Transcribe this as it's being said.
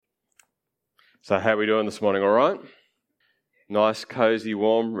So how are we doing this morning, all right? Nice, cosy,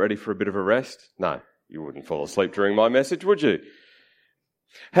 warm, ready for a bit of a rest? No, you wouldn't fall asleep during my message, would you?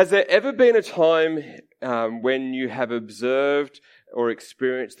 Has there ever been a time when you have observed or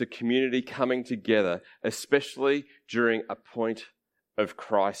experienced the community coming together, especially during a point of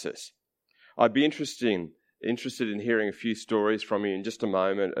crisis? I'd be interested in hearing a few stories from you in just a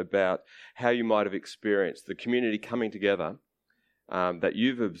moment about how you might have experienced the community coming together that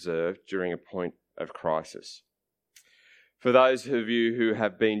you've observed during a point of crisis. For those of you who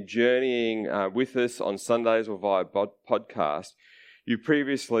have been journeying with us on Sundays or via podcast, you've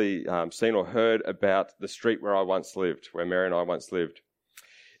previously seen or heard about the street where Mary and I once lived.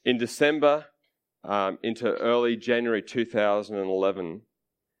 In December into early January 2011,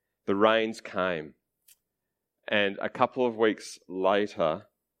 the rains came. And a couple of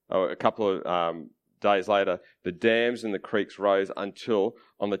days later, the dams and the creeks rose until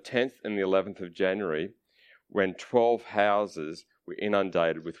on the 10th and the 11th of January, when 12 houses were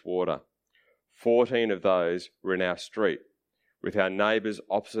inundated with water. 14 of those were in our street, with our neighbours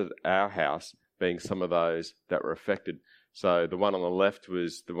opposite our house being some of those that were affected. So the one on the left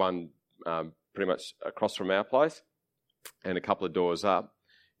was the one pretty much across from our place, and a couple of doors up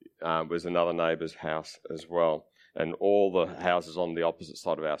was another neighbour's house as well. And all the houses on the opposite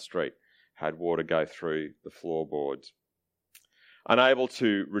side of our street had water go through the floorboards. Unable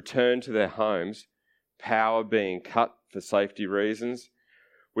to return to their homes, power being cut for safety reasons,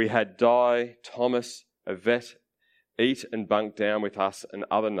 we had Di, Thomas, Yvette eat and bunk down with us and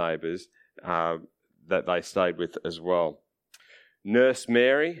other neighbours that they stayed with as well. Nurse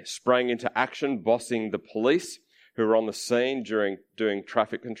Mary sprang into action, bossing the police who were on the scene doing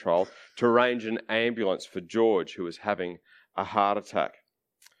traffic control to arrange an ambulance for George, who was having a heart attack.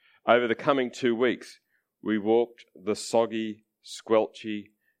 Over the coming 2 weeks, we walked the soggy, squelchy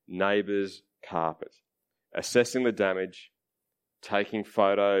neighbours' carpet, assessing the damage, taking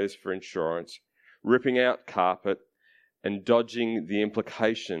photos for insurance, ripping out carpet, and dodging the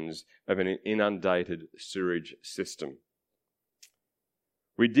implications of an inundated sewage system.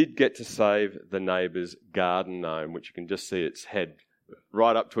 We did get to save the neighbour's garden gnome, which you can just see its head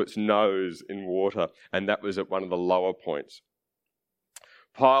right up to its nose in water, and that was at one of the lower points.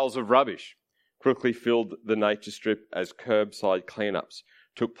 Piles of rubbish quickly filled the nature strip as curbside cleanups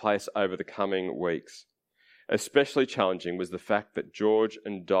took place over the coming weeks. Especially challenging was the fact that George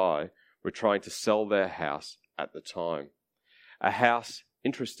and Di were trying to sell their house at the time. A house,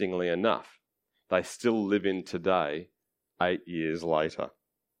 interestingly enough, they still live in today, 8 years later.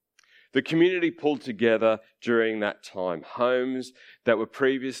 The community pulled together during that time. Homes that were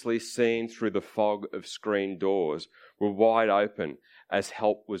previously seen through the fog of screen doors were wide open as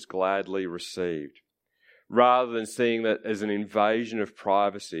help was gladly received. Rather than seeing that as an invasion of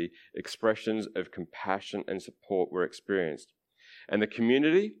privacy, expressions of compassion and support were experienced. And the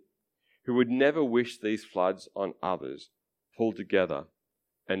community, who would never wish these floods on others, pulled together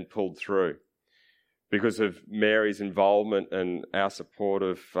and pulled through. Because of Mary's involvement and our support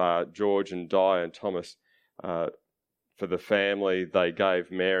of George and Di and Thomas, for the family, they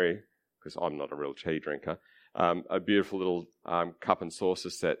gave Mary, because I'm not a real tea drinker, a beautiful little cup and saucer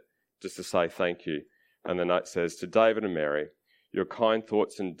set just to say thank you. And the note says, "To David and Mary, your kind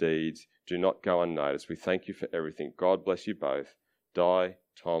thoughts and deeds do not go unnoticed. We thank you for everything. God bless you both, Di,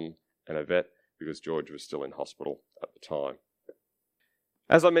 Tom, and Yvette," because George was still in hospital at the time.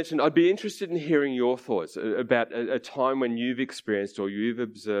 As I mentioned, I'd be interested in hearing your thoughts about a time when you've experienced or you've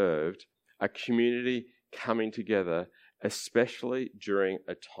observed a community coming together, especially during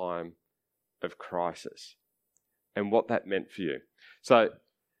a time of crisis, and what that meant for you. So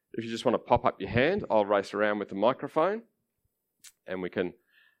if you just want to pop up your hand, I'll race around with the microphone and we can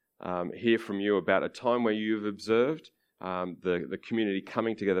hear from you about a time where you've observed the community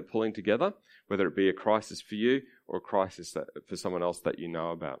coming together, pulling together, whether it be a crisis for you or a crisis for someone else that you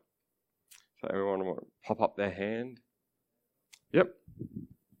know about. So everyone want to pop up their hand? Yep.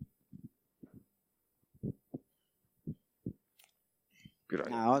 Good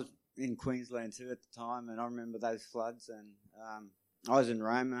idea. I was in Queensland too at the time, and I remember those floods, and I was in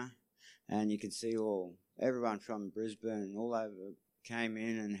Roma, and you could see everyone from Brisbane and all over came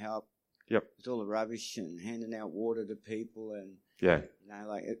in and helped. Yep. With all the rubbish and handing out water to people, and yeah,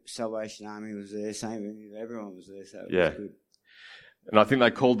 like Salvation Army was there, everyone was there, so it yeah. was good. And I think they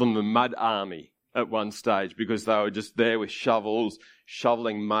called them the Mud Army at one stage because they were just there with shovels,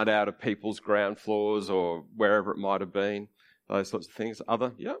 shoveling mud out of people's ground floors or wherever it might have been, those sorts of things.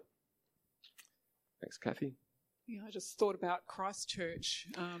 Yeah. Thanks, Kathy. Yeah, I just thought about Christchurch.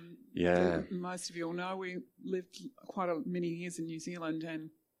 Yeah. Most of you all know we lived quite many years in New Zealand, and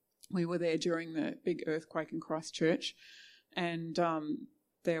We were there during the big earthquake in Christchurch, and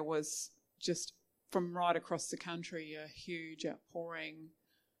there was just from right across the country a huge outpouring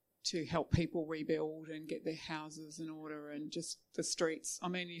to help people rebuild and get their houses in order, and just the streets. I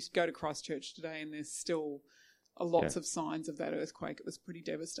mean, you go to Christchurch today and there's still lots of signs of that earthquake. It was pretty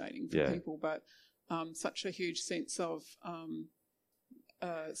devastating for people, but such a huge sense of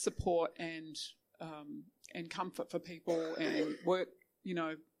support and comfort for people, and work,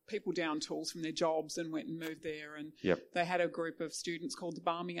 people down tools from their jobs and went and moved there. And they had a group of students called the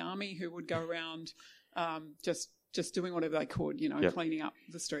Barmy Army who would go around just doing whatever they could, cleaning up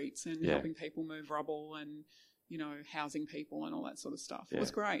the streets and helping people move rubble and, housing people and all that sort of stuff. It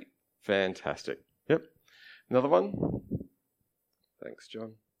was great. Fantastic. Yep. Another one? Thanks,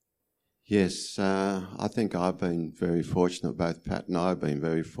 John. Yes, I think I've been very fortunate, both Pat and I have been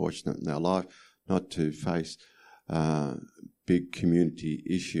very fortunate in our life not to face big community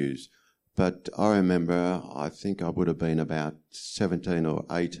issues. But I remember, I think I would have been about 17 or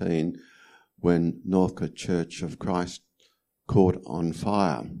 18 when Northcote Church of Christ caught on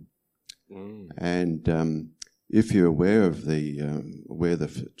fire. And if you're aware of where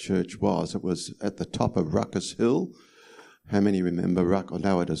the church was, it was at the top of Ruckus Hill. How many remember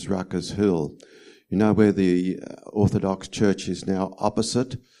know it as Ruckus Hill? You know where the Orthodox Church is now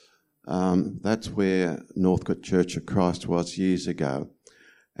opposite? That's where Northcote Church of Christ was years ago.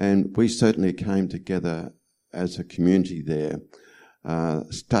 And we certainly came together as a community there.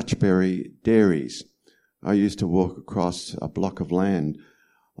 Stutchberry Dairies. I used to walk across a block of land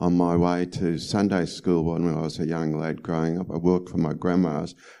on my way to Sunday school when I was a young lad growing up. I worked for my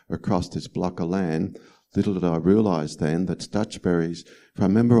grandma's across this block of land. Little did I realise then that Stutchberries, if I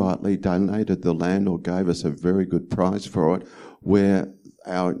remember rightly, donated the land or gave us a very good price for it, where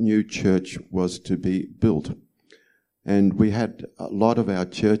our new church was to be built. And we had a lot of our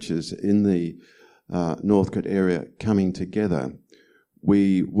churches in the Northcote area coming together.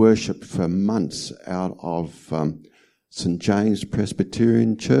 We worshipped for months out of St James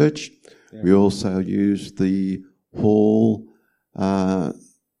Presbyterian Church. Yeah. We also used the hall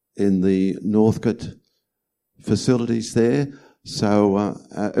in the Northcote facilities there. So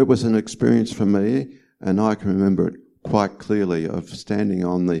it was an experience for me, and I can remember it quite clearly, of standing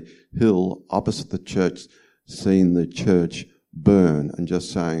on the hill opposite the church, seeing the church burn and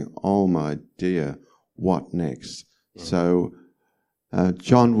just saying, oh my dear, what next? Mm-hmm. So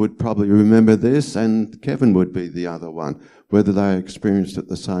John would probably remember this, and Kevin would be the other one. Whether they experienced it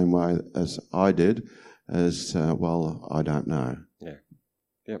the same way as I did, well, I don't know. Yeah.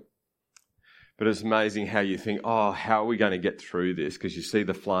 Yep. But it's amazing how you think, how are we going to get through this? Because you see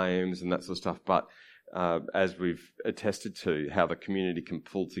the flames and that sort of stuff. But as we've attested to, how the community can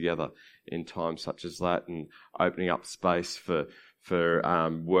pull together in times such as that, and opening up space for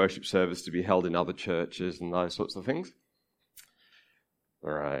worship service to be held in other churches and those sorts of things.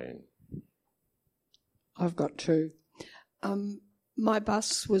 Right. I've got two. My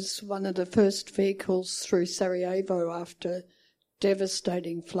bus was one of the first vehicles through Sarajevo after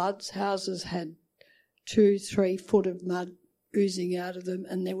devastating floods. Houses had 2-3 foot of mud oozing out of them,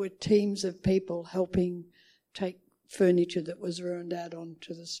 and there were teams of people helping take furniture that was ruined out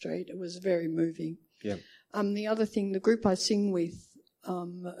onto the street. It was very moving. Yeah. The other thing, the group I sing with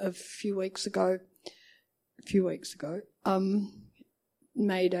a few weeks ago,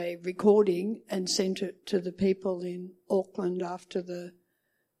 made a recording and sent it to the people in Auckland after the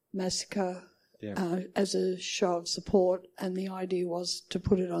massacre as a show of support, and the idea was to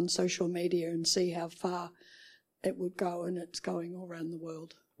put it on social media and see how far it would go, and it's going all around the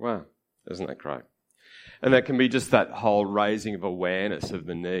world. Wow, isn't that great? And that can be just that whole raising of awareness of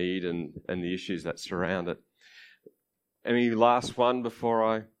the need and the issues that surround it. Any last one before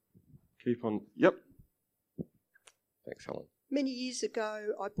I keep on? Yep. Thanks, Helen. Many years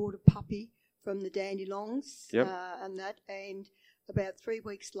ago, I bought a puppy from the Dandenongs, and about 3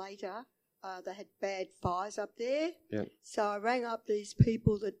 weeks later, they had bad fires up there. Yep. So I rang up these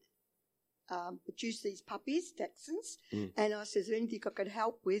people that produce these puppies, Dachshunds, and I said, is there anything I could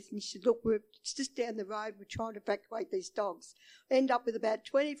help with? And she said, look, it's just down the road, we're trying to evacuate these dogs. I end up with about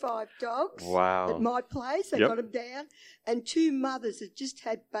 25 dogs at my place. I got them down, and 2 mothers had just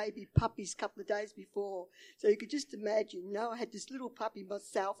had baby puppies a couple of days before. So you could just imagine, I had this little puppy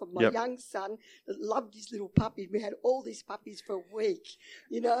myself, and my young son that loved his little puppy. We had all these puppies for a week,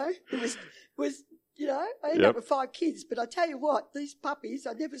 It was I ended up with 5 kids, but I tell you what, these puppies,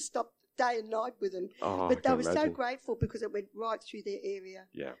 I never stopped day and night with them. But they were so grateful because it went right through their area.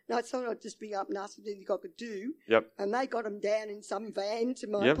 Yeah. And I thought I'd just bring up and ask them anything I could do. Yep. And they got them down in some van to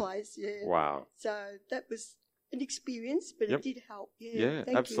my place. Yeah. Wow. So that was an experience, but it did help. Yeah,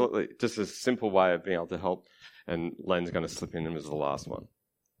 thank absolutely. you. Just a simple way of being able to help. And Len's going to slip in as the last one.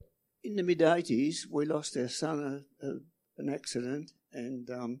 In the mid-'80s, we lost our son an accident, and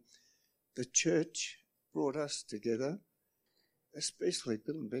the church brought us together, especially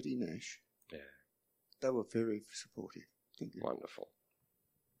Bill and Betty Nash. Yeah. They were very supportive. Thank you. Wonderful.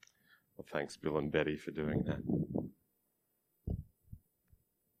 Well, thanks, Bill and Betty, for doing that.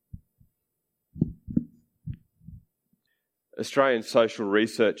 Australian social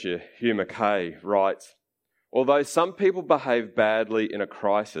researcher Hugh Mackay writes, although some people behave badly in a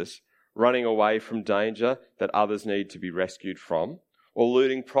crisis, running away from danger that others need to be rescued from, or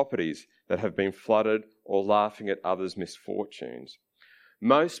looting properties that have been flooded, or laughing at others' misfortunes,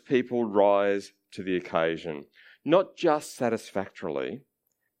 most people rise to the occasion, not just satisfactorily,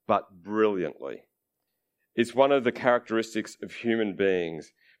 but brilliantly. It's one of the characteristics of human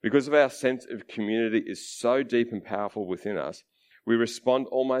beings. Because of our sense of community is so deep and powerful within us, we respond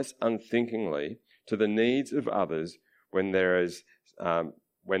almost unthinkingly to the needs of others when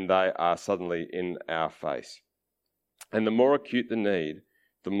when they are suddenly in our face. And the more acute the need,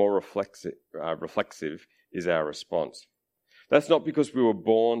 the more reflexive is our response. That's not because we were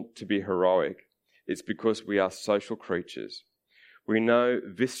born to be heroic. It's because we are social creatures. We know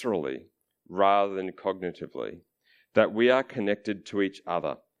viscerally, rather than cognitively, that we are connected to each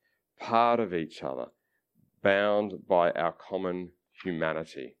other, part of each other, bound by our common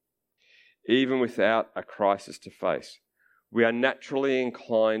humanity. Even without a crisis to face, we are naturally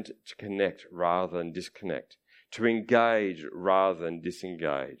inclined to connect rather than disconnect, to engage rather than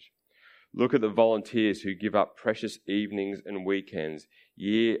disengage. Look at the volunteers who give up precious evenings and weekends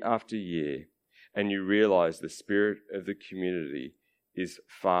year after year, and you realise the spirit of the community is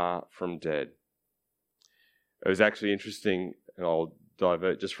far from dead. It was actually interesting, and I'll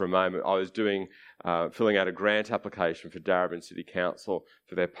divert just for a moment. I was filling out a grant application for Darebin City Council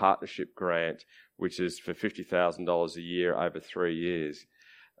for their partnership grant, which is for $50,000 a year over 3 years.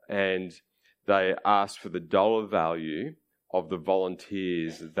 And they asked for the dollar value of the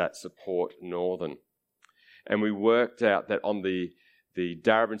volunteers that support Northern. And we worked out that on the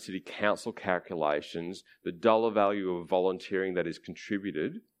Darebin City Council calculations, the dollar value of volunteering that is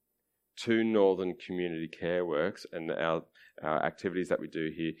contributed to Northern Community Care Works and our activities that we do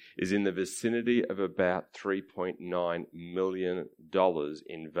here is in the vicinity of about $3.9 million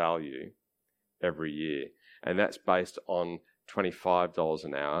in value every year. And that's based on $25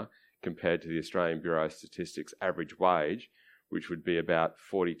 an hour compared to the Australian Bureau of Statistics average wage, which would be about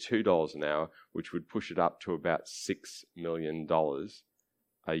 $42 an hour, which would push it up to about $6 million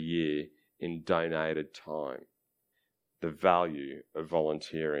a year in donated time. The value of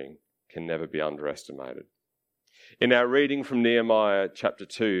volunteering can never be underestimated. In our reading from Nehemiah chapter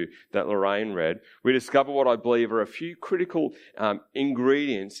 2 that Lorraine read, we discover what I believe are a few critical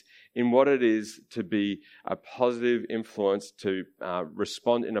ingredients in what it is to be a positive influence, to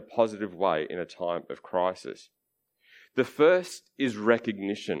respond in a positive way in a time of crisis. The first is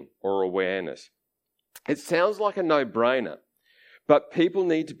recognition or awareness. It sounds like a no-brainer, but people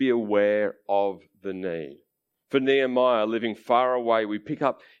need to be aware of the need. For Nehemiah, living far away, we pick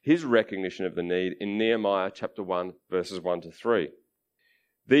up his recognition of the need in Nehemiah chapter 1, verses 1 to 3.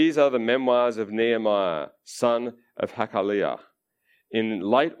 These are the memoirs of Nehemiah, son of Hakaliah. In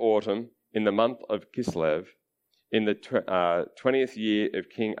late autumn, in the month of Kislev, in the 20th year of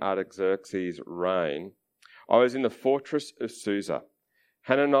King Artaxerxes' reign, I was in the fortress of Susa.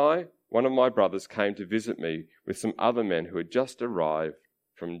 Hanani, one of my brothers, came to visit me with some other men who had just arrived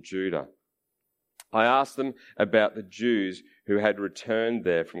from Judah. I asked them about the Jews who had returned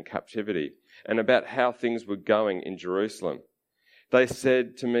there from captivity and about how things were going in Jerusalem. They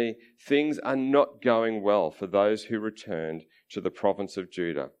said to me, things are not going well for those who returned to the province of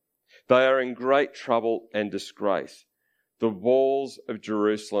Judah. They are in great trouble and disgrace. The walls of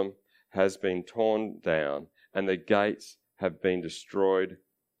Jerusalem has been torn down and the gates have been destroyed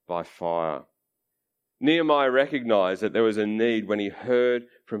by fire. Nehemiah recognized that there was a need when he heard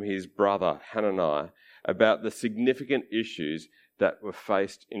from his brother Hanani about the significant issues that were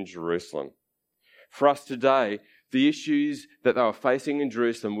faced in Jerusalem. For us today, the issues that they were facing in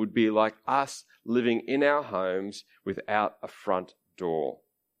Jerusalem would be like us living in our homes without a front door.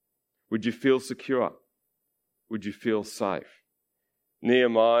 Would you feel secure? Would you feel safe?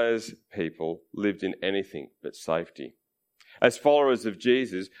 Nehemiah's people lived in anything but safety. As followers of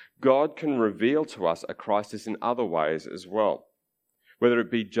Jesus, God can reveal to us a crisis in other ways as well. Whether it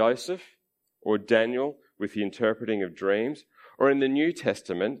be Joseph or Daniel with the interpreting of dreams, or in the New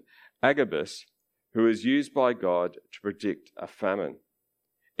Testament, Agabus, who is used by God to predict a famine.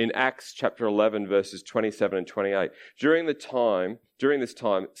 in Acts chapter 11, verses 27 and 28. During this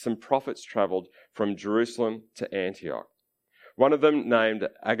time, some prophets travelled from Jerusalem to Antioch. One of them, named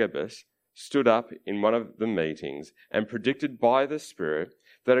Agabus, stood up in one of the meetings and predicted by the Spirit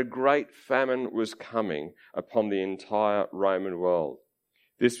that a great famine was coming upon the entire Roman world.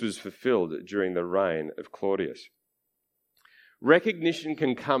 This was fulfilled during the reign of Claudius. Recognition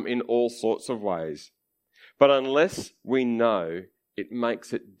can come in all sorts of ways, but unless we know, it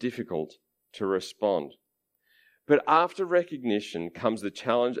makes it difficult to respond. But after recognition comes the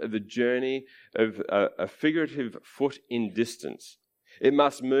challenge of the journey of a figurative foot in distance. It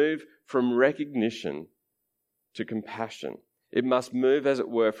must move from recognition to compassion. It must move, as it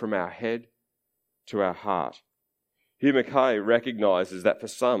were, from our head to our heart. Hugh Mackay recognises that for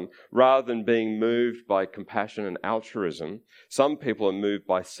some, rather than being moved by compassion and altruism, some people are moved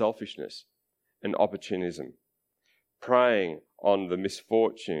by selfishness and opportunism, preying on the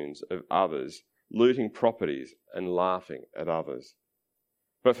misfortunes of others, looting properties and laughing at others.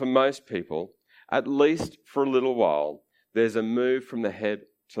 But for most people, at least for a little while, there's a move from the head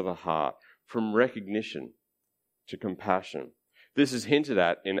to the heart, from recognition to compassion. This is hinted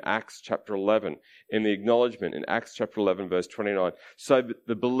at in Acts chapter 11, in the acknowledgement in Acts chapter 11, verse 29. So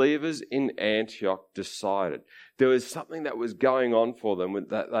the believers in Antioch decided there was something that was going on for them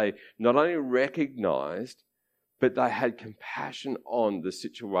that they not only recognized, but they had compassion on the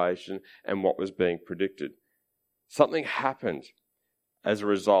situation and what was being predicted. Something happened as a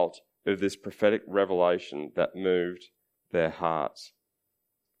result of this prophetic revelation that moved their hearts.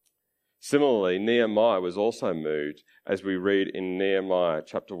 Similarly, Nehemiah was also moved, as we read in Nehemiah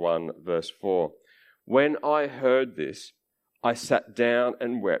chapter 1, verse 4. When I heard this, I sat down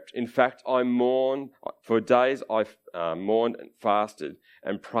and wept. In fact, I mourned. For days I mourned and fasted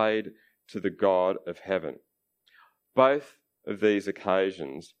and prayed to the God of heaven. Both of these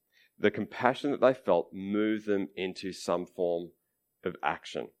occasions, the compassion that they felt moved them into some form of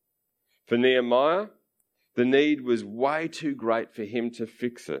action. For Nehemiah, the need was way too great for him to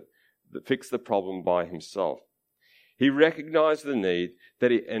fix the problem by himself. He recognized the need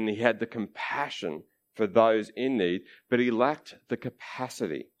and he had the compassion for those in need, but he lacked the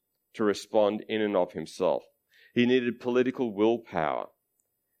capacity to respond in and of himself. He needed political willpower.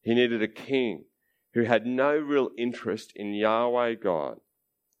 He needed a king who had no real interest in Yahweh God.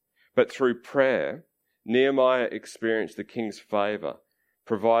 But through prayer, Nehemiah experienced the king's favor,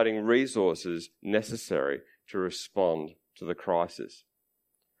 providing resources necessary to respond to the crisis.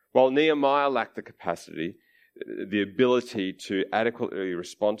 While Nehemiah lacked the capacity, the ability to adequately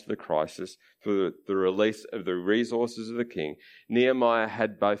respond to the crisis for the release of the resources of the king, Nehemiah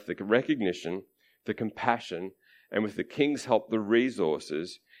had both the recognition, the compassion, and with the king's help, the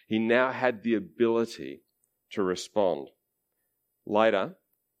resources. He now had the ability to respond. Later,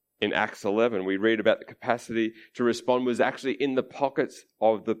 in Acts 11, we read about the capacity to respond was actually in the pockets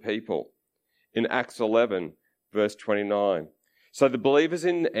of the people. In Acts 11, verse 29. So the believers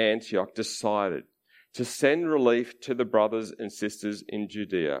in Antioch decided to send relief to the brothers and sisters in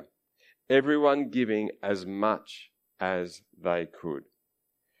Judea, everyone giving as much as they could.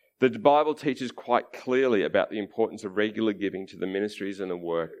 The Bible teaches quite clearly about the importance of regular giving to the ministries and the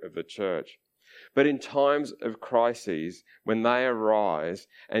work of the church. But in times of crises, when they arise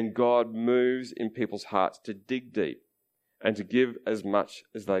and God moves in people's hearts to dig deep and to give as much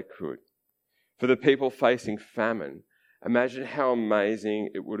as they could. For the people facing famine, imagine how amazing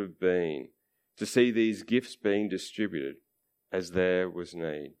it would have been to see these gifts being distributed as there was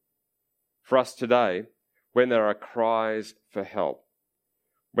need. For us today, when there are cries for help,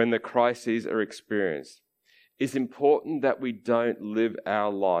 when the crises are experienced, it's important that we don't live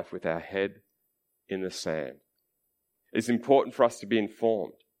our life with our head in the sand. It's important for us to be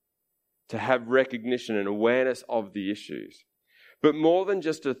informed, to have recognition and awareness of the issues. But more than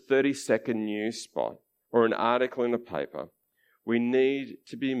just a 30-second news spot or an article in the paper, we need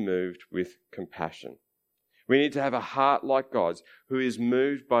to be moved with compassion. We need to have a heart like God's, who is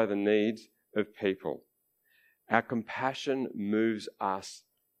moved by the needs of people. Our compassion moves us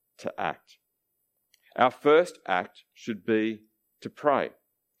to act. Our first act should be to pray.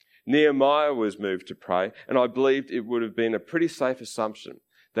 Nehemiah was moved to pray, and I believed it would have been a pretty safe assumption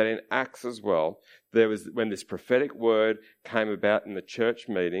that in Acts as well, when this prophetic word came about in the church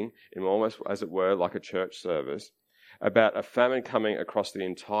meeting, in almost as it were like a church service, about a famine coming across the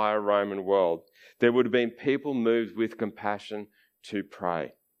entire Roman world, there would have been people moved with compassion to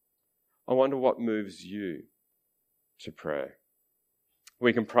pray. I wonder what moves you to prayer.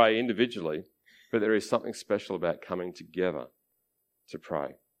 We can pray individually, but there is something special about coming together to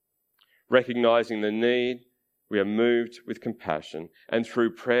pray. Recognizing the need, we are moved with compassion, and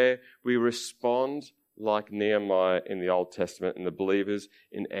through prayer we respond like Nehemiah in the Old Testament and the believers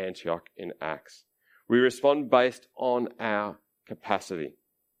in Antioch in Acts. We respond based on our capacity.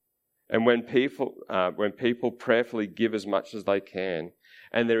 And when people prayerfully give as much as they can,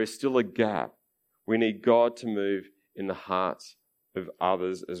 and there is still a gap, we need God to move in the hearts of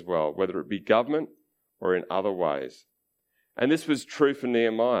others as well, whether it be government or in other ways. And this was true for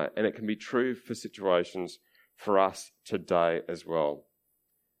Nehemiah, and it can be true for situations for us today as well.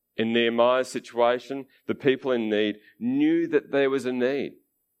 In Nehemiah's situation, the people in need knew that there was a need.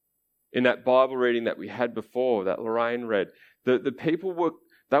 In that Bible reading that we had before, that Lorraine read, the people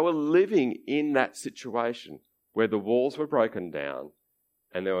were living in that situation where the walls were broken down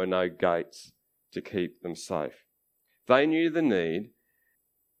and there were no gates to keep them safe. They knew the need,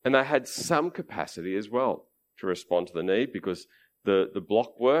 and they had some capacity as well to respond to the need, because the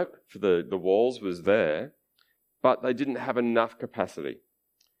block work for the walls was there, but they didn't have enough capacity.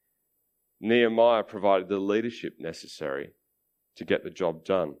 Nehemiah provided the leadership necessary to get the job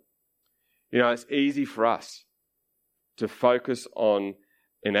done. You know, it's easy for us to focus on,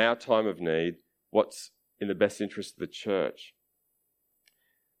 in our time of need, what's in the best interest of the church.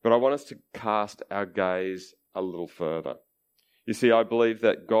 But I want us to cast our gaze a little further. You see, I believe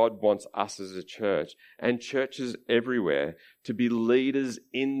that God wants us as a church and churches everywhere to be leaders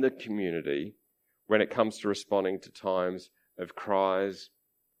in the community when it comes to responding to times of cries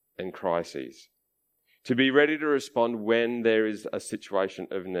and crises. To be ready to respond when there is a situation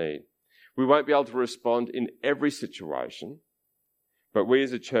of need. We won't be able to respond in every situation, but we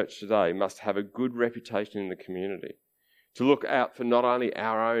as a church today must have a good reputation in the community to look out for not only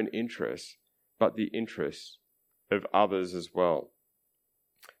our own interests, but the interests of others as well.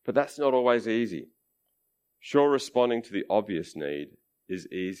 But that's not always easy. Sure, responding to the obvious need is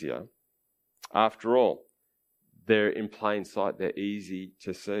easier. After all, they're in plain sight, they're easy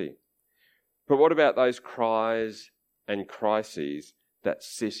to see. But what about those cries and crises that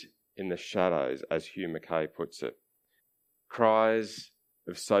sit in the shadows, as Hugh Mackay puts it? Cries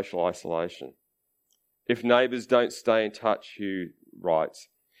of social isolation. If neighbours don't stay in touch, Hugh writes,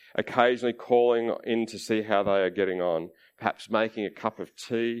 occasionally calling in to see how they are getting on, perhaps making a cup of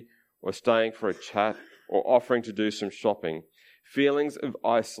tea or staying for a chat or offering to do some shopping, feelings of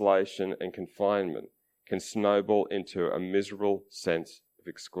isolation and confinement can snowball into a miserable sense of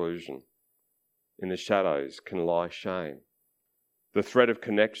exclusion. In the shadows can lie shame. The thread of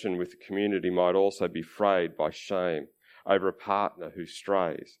connection with the community might also be frayed by shame over a partner who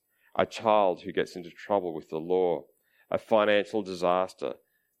strays, a child who gets into trouble with the law, a financial disaster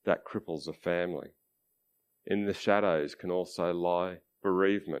that cripples a family. In the shadows can also lie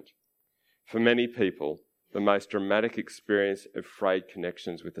bereavement. For many people, the most dramatic experience of frayed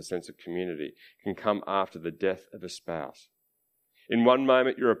connections with a sense of community can come after the death of a spouse. In one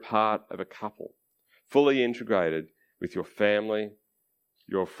moment, you're a part of a couple, fully integrated with your family,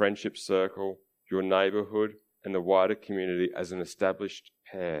 your friendship circle, your neighbourhood, and the wider community as an established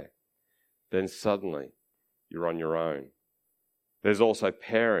pair. Then suddenly, you're on your own. There's also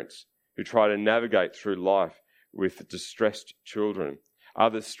parents who try to navigate through life with distressed children,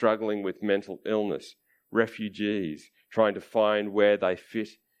 others struggling with mental illness, refugees trying to find where they fit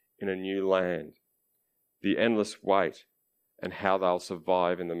in a new land, the endless wait and how they'll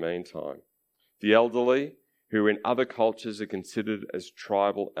survive in the meantime. The elderly, who in other cultures are considered as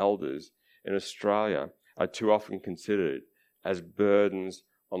tribal elders, in Australia are too often considered as burdens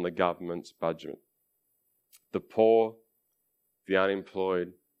on the government's budget. The poor, the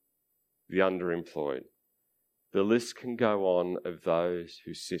unemployed, the underemployed. The list can go on of those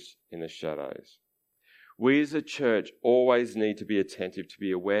who sit in the shadows. We as a church always need to be attentive, to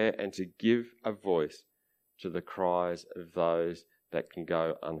be aware, and to give a voice to the cries of those that can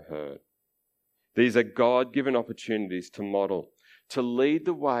go unheard. These are God-given opportunities to model, to lead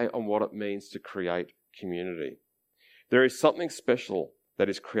the way on what it means to create community. There is something special that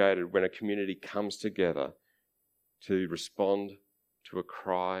is created when a community comes together to respond to a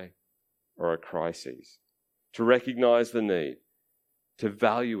cry or a crisis, to recognise the need, to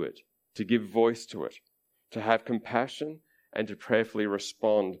value it, to give voice to it, to have compassion and to prayerfully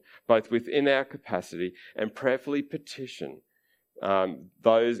respond, both within our capacity and prayerfully petition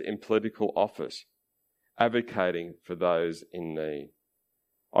those in political office, advocating for those in need.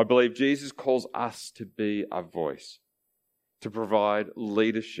 I believe Jesus calls us to be a voice, to provide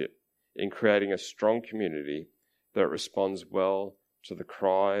leadership in creating a strong community that responds well to the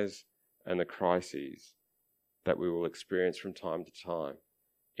cries and the crises that we will experience from time to time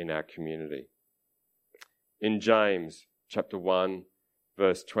in our community. In James chapter 1,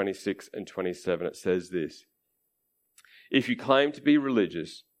 verse 26 and 27, it says this: If you claim to be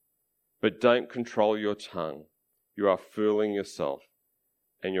religious, but don't control your tongue, you are fooling yourself,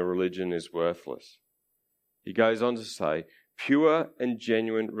 and your religion is worthless. He goes on to say, pure and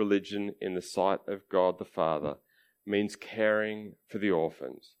genuine religion in the sight of God the Father means caring for the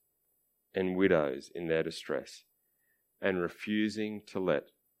orphans and widows in their distress and refusing to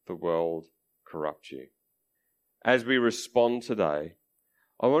let the world corrupt you. As we respond today,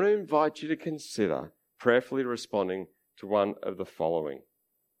 I want to invite you to consider prayerfully responding to one of the following.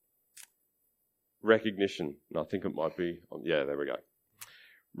 Recognition. And I think it might be, there we go.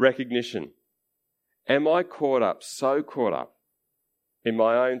 Recognition. Am I so caught up in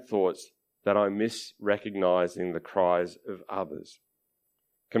my own thoughts that I miss recognizing the cries of others?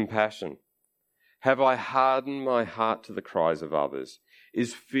 Compassion. Have I hardened my heart to the cries of others?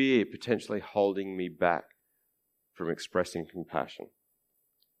 Is fear potentially holding me back from expressing compassion?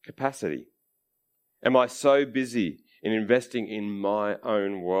 Capacity. Am I so busy in investing in my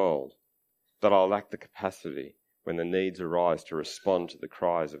own world that I lack the capacity when the needs arise to respond to the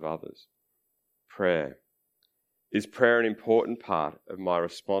cries of others? Prayer. Is prayer an important part of my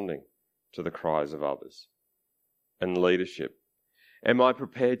responding to the cries of others? And leadership. Am I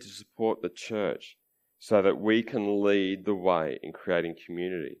prepared to support the church so that we can lead the way in creating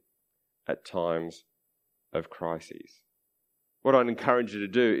community at times of crises? What I'd encourage you to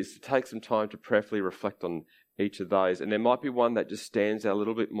do is to take some time to prayerfully reflect on each of those, and there might be one that just stands out a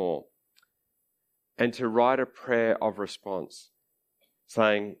little bit more, and to write a prayer of response,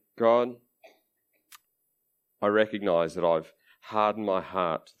 saying, God, I recognise that I've hardened my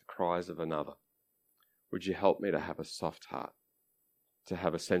heart to the cries of another. Would you help me to have a soft heart, to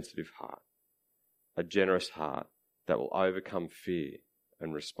have a sensitive heart, a generous heart that will overcome fear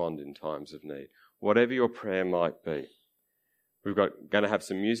and respond in times of need? Whatever your prayer might be. We're going to have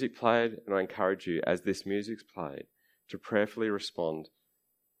some music played, and I encourage you, as this music's played, to prayerfully respond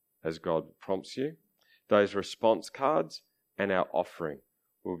as God prompts you. Those response cards and our offering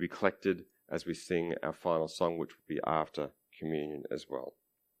will be collected as we sing our final song, which will be after communion as well.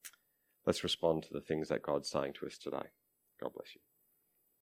 Let's respond to the things that God's saying to us today. God bless you.